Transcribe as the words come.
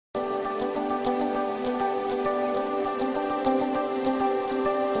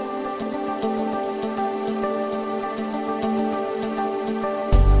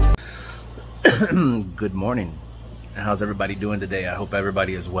Good morning. How's everybody doing today? I hope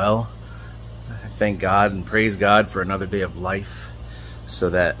everybody is well. I thank God and praise God for another day of life so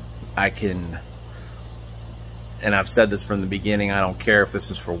that I can, and I've said this from the beginning, I don't care if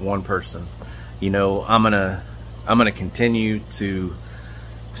this is for one person. You know, I'm gonna continue to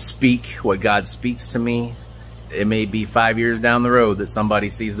speak what God speaks to me. It may be 5 years down the road that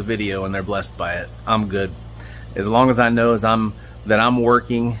somebody sees the video and they're blessed by it. I'm good. As long as I know that I'm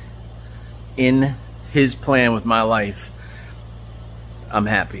working in His plan with my life, I'm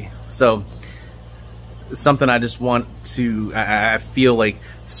happy. So it's something I just want to, I feel like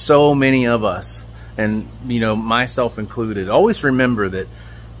so many of us, and you know, myself included, always remember that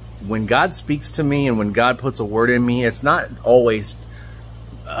when God speaks to me and when God puts a word in me, it's not always,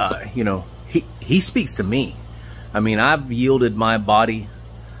 you know, He speaks to me. I mean, I've yielded my body,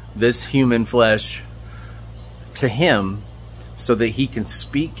 this human flesh, to Him so that He can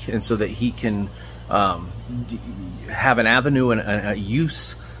speak and so that He can have an avenue and a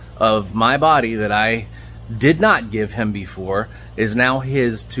use of my body that I did not give Him before, is now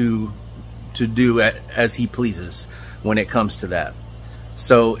His to do as He pleases when it comes to that.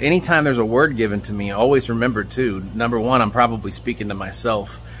 So anytime there's a word given to me, always remember too, number one, I'm probably speaking to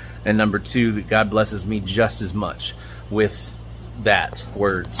myself, and number two, that God blesses me just as much with that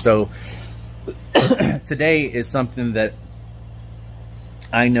word. So today is something that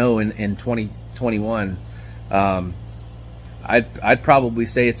I know in 2021, I'd probably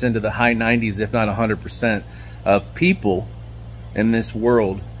say it's into the high 90s, if not 100%, of people in this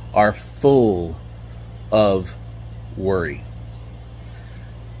world are full of worry.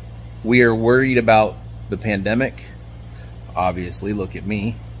 We are worried about the pandemic. Obviously, look at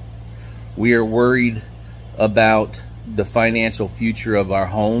me. We are worried about the financial future of our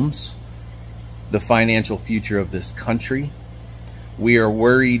homes, the financial future of this country. We are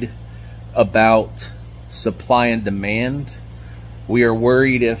worried about supply and demand. We are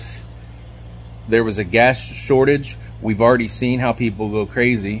worried if there was a gas shortage. We've already seen how people go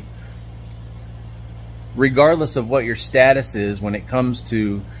crazy. Regardless of what your status is when it comes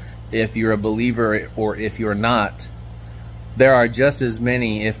to if you're a believer or if you're not, there are just as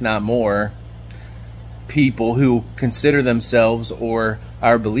many, if not more, people who consider themselves or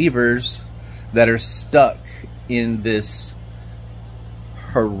are believers that are stuck in this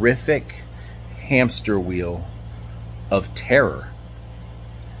horrific hamster wheel of terror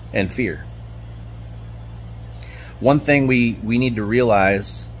and fear. One thing we need to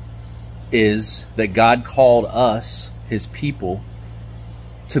realize is that God called us, His people,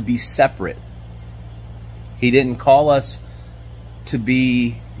 to be separate. He didn't call us to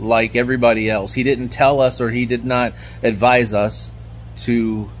be like everybody else. He didn't tell us, or He did not advise us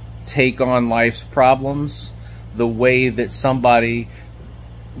to take on life's problems the way that somebody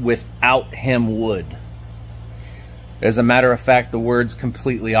without Him would. As a matter of fact, the word's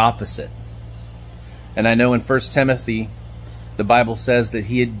completely opposite. And I know in 1 Timothy, the Bible says that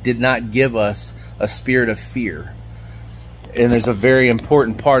He did not give us a spirit of fear. And there's a very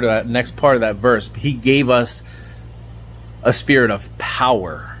important part of that, next part of that verse. He gave us a spirit of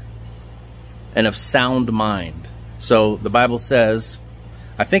power and of sound mind. So the Bible says,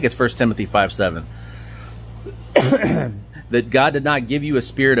 I think it's 1 Timothy 5:7, that God did not give you a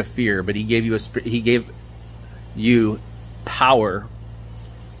spirit of fear, but He gave you power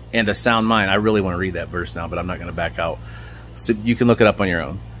and a sound mind. I really want to read that verse now, but I'm not going to back out. So you can look it up on your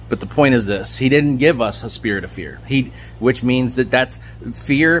own. But the point is this: He didn't give us a spirit of fear. Which means that's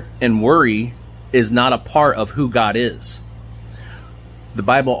fear and worry is not a part of who God is. The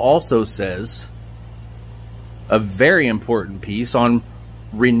Bible also says a very important piece on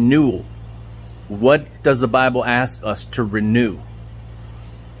renewal. What does the Bible ask us to renew?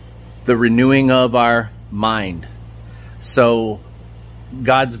 The renewing of our mind. So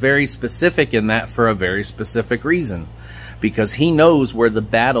God's very specific in that for a very specific reason, because He knows where the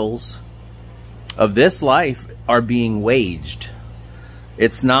battles of this life are being waged.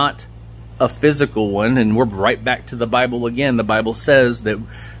 It's not a physical one, and we're right back to the Bible again. The Bible says that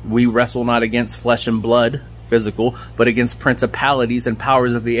we wrestle not against flesh and blood, physical, but against principalities and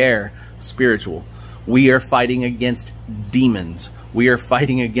powers of the air, spiritual. We are fighting against demons. We are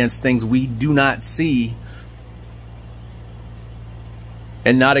fighting against things we do not see,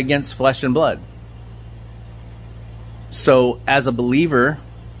 and not against flesh and blood. So as a believer,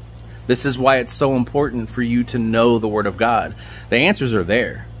 this is why it's so important for you to know the Word of God. The answers are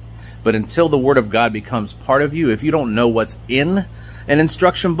there. But until the Word of God becomes part of you, if you don't know what's in an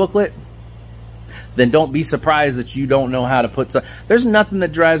instruction booklet, then don't be surprised that you don't know how to put some. There's nothing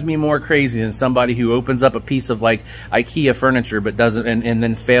that drives me more crazy than somebody who opens up a piece of like IKEA furniture but doesn't, and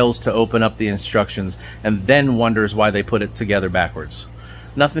then fails to open up the instructions and then wonders why they put it together backwards.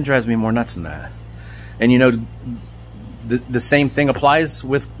 Nothing drives me more nuts than that. And you know, the same thing applies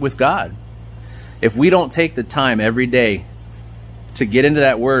with God. If we don't take the time every day to get into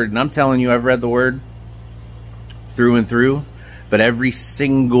that word, and I'm telling you, I've read the word through and through, but every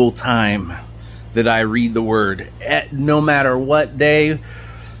single time that I read the word, no matter what day,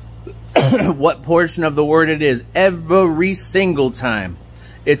 what portion of the word it is, every single time,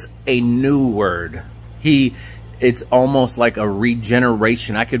 it's a new word. It's almost like a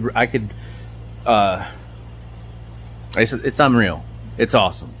regeneration. It's unreal. It's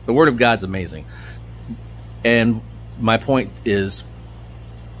awesome. The word of God's amazing. And my point is,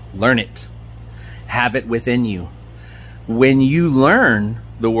 learn it. Have it within you. When you learn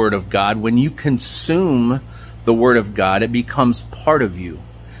the word of God, when you consume the word of God, it becomes part of you.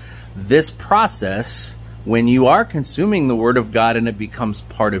 This process, when you are consuming the word of God and it becomes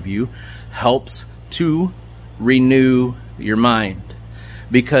part of you, helps to renew your mind,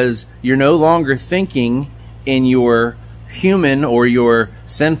 because you're no longer thinking in your human or your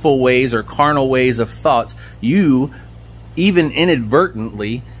sinful ways or carnal ways of thoughts. You, even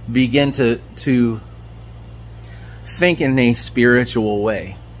inadvertently, begin to think in a spiritual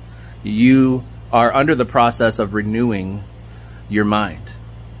way. You are under the process of renewing your mind.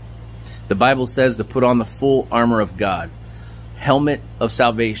 The Bible says to put on the full armor of God, helmet of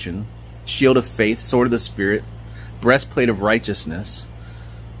salvation, shield of faith, sword of the Spirit, breastplate of righteousness.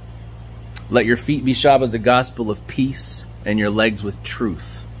 Let your feet be shod with the gospel of peace, and your legs with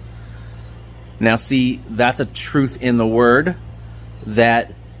truth. Now see, that's a truth in the word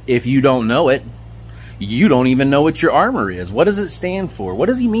that if you don't know it, you don't even know what your armor is. What does it stand for? What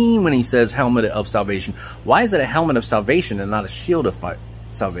does he mean when he says helmet of salvation? Why is it a helmet of salvation and not a shield of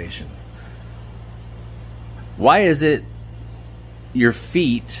salvation? Why is it your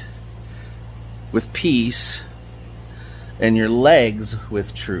feet with peace and your legs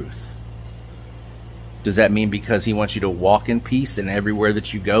with truth? Does that mean because he wants you to walk in peace, and everywhere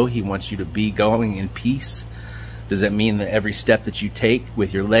that you go, he wants you to be going in peace? Does that mean that every step that you take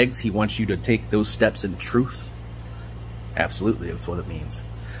with your legs, he wants you to take those steps in truth? Absolutely, that's what it means.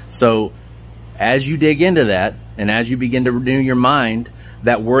 So as you dig into that, and as you begin to renew your mind,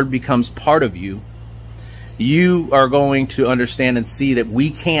 that word becomes part of you. You are going to understand and see that we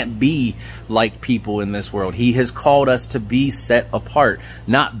can't be like people in this world. He has called us to be set apart,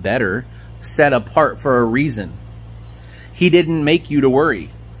 not better, set apart for a reason. He didn't make you to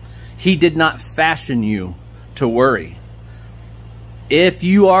worry. He did not fashion you to worry. If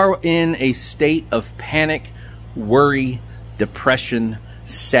you are in a state of panic, worry, depression,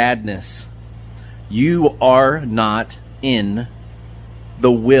 sadness, you are not in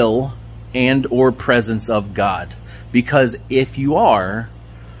the will and or presence of God. Because if you are,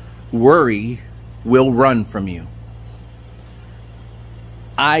 worry will run from you.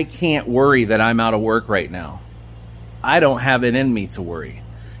 I can't worry that I'm out of work right now. I don't have it in me to worry.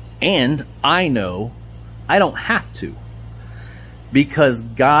 And I know I don't have to, because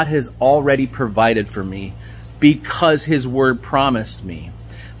God has already provided for me, because his word promised me.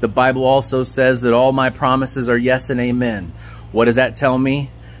 The Bible also says that all my promises are yes and amen. What does that tell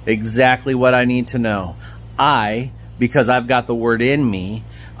me? Exactly what I need to know. Because I've got the word in me,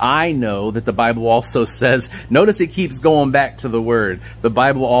 I know that the Bible also says, notice it keeps going back to the word. The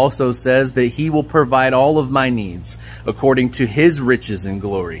Bible also says that he will provide all of my needs according to his riches and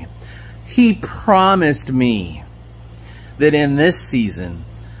glory. He promised me that in this season,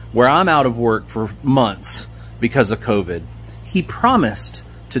 where I'm out of work for months because of COVID, he promised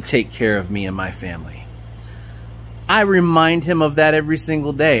to take care of me and my family. I remind him of that every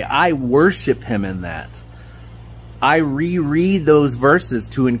single day. I worship him in that. I reread those verses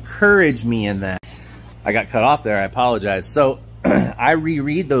to encourage me in that. I got cut off there. I apologize. So I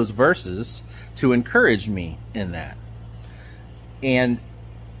reread those verses to encourage me in that. And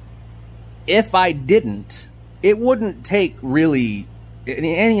if I didn't, it wouldn't take really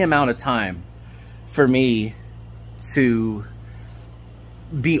any amount of time for me to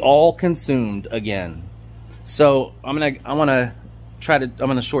be all consumed again. So I'm gonna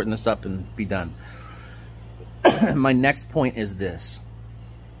shorten this up and be done. My next point is this,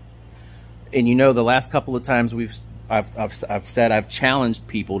 and you know, the last couple of times I've said I've challenged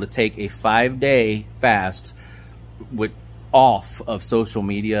people to take a 5-day fast off of social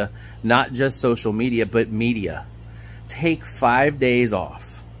media, not just social media, but media. Take 5 days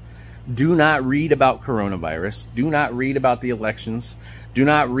off. Do not read about coronavirus. Do not read about the elections. Do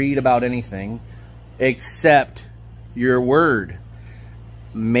not read about anything. accept your word.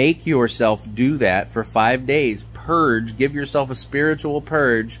 Make yourself do that for 5 days. Purge, give yourself a spiritual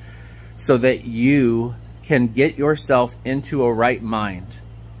purge so that you can get yourself into a right mind.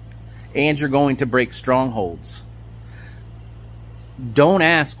 And you're going to break strongholds. Don't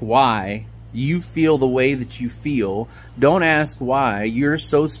ask why you feel the way that you feel. Don't ask why you're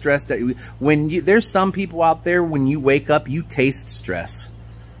so stressed out. There's some people out there, when you wake up, you taste stress.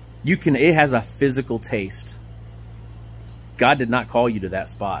 It has a physical taste. God did not call you to that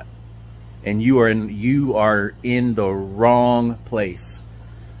spot. And you are in the wrong place.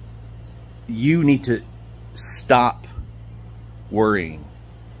 You need to stop worrying.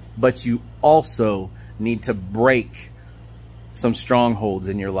 But you also need to break some strongholds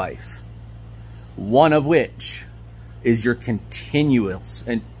in your life. One of which is your continuous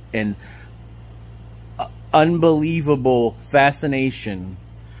and unbelievable fascination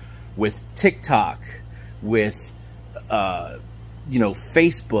with TikTok, with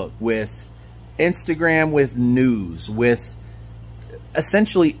Facebook, with Instagram, with news, with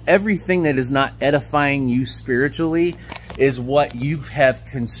essentially everything that is not edifying you spiritually is what you have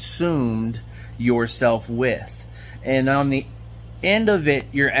consumed yourself with. And on the end of it,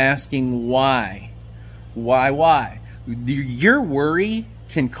 you're asking why? Why? Your worry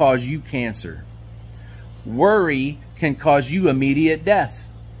can cause you cancer. Worry can cause you immediate death.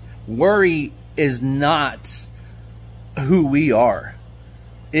 Worry is not who we are.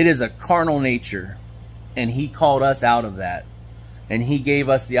 It is a carnal nature, and He called us out of that. And He gave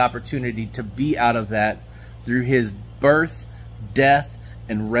us the opportunity to be out of that through His birth, death,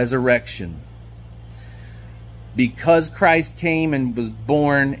 and resurrection. Because Christ came and was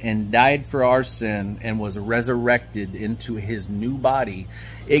born and died for our sin and was resurrected into His new body,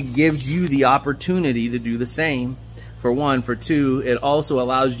 it gives you the opportunity to do the same. For one. For two, it also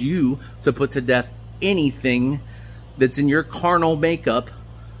allows you to put to death anything that's in your carnal makeup.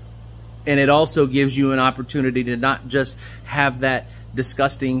 And it also gives you an opportunity to not just have that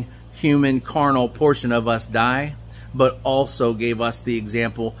disgusting human carnal portion of us die, but also gave us the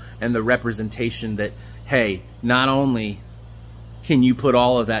example and the representation that, hey, not only can you put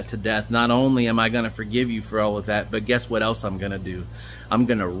all of that to death, not only am I going to forgive you for all of that, but guess what else I'm going to do? I'm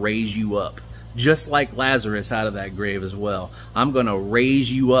going to raise you up. Just like Lazarus out of that grave as well. I'm going to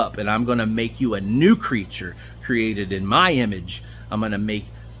raise you up, and I'm going to make you a new creature created in my image. I'm going to make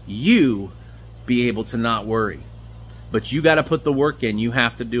you be able to not worry. But you got to put the work in. You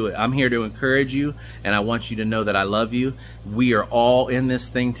have to do it. I'm here to encourage you, and I want you to know that I love you. We are all in this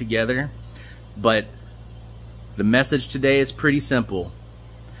thing together. But the message today is pretty simple.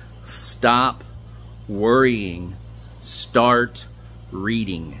 Stop worrying. Start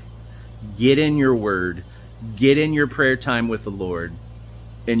reading. Get in your word. Get in your prayer time with the Lord.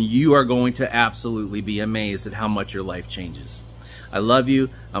 And you are going to absolutely be amazed at how much your life changes. I love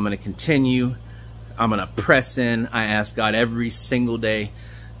you. I'm going to continue. I'm going to press in. I ask God every single day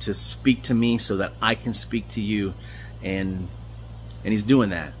to speak to me so that I can speak to you. And He's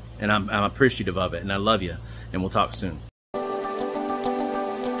doing that. And I'm appreciative of it. And I love you. And we'll talk soon.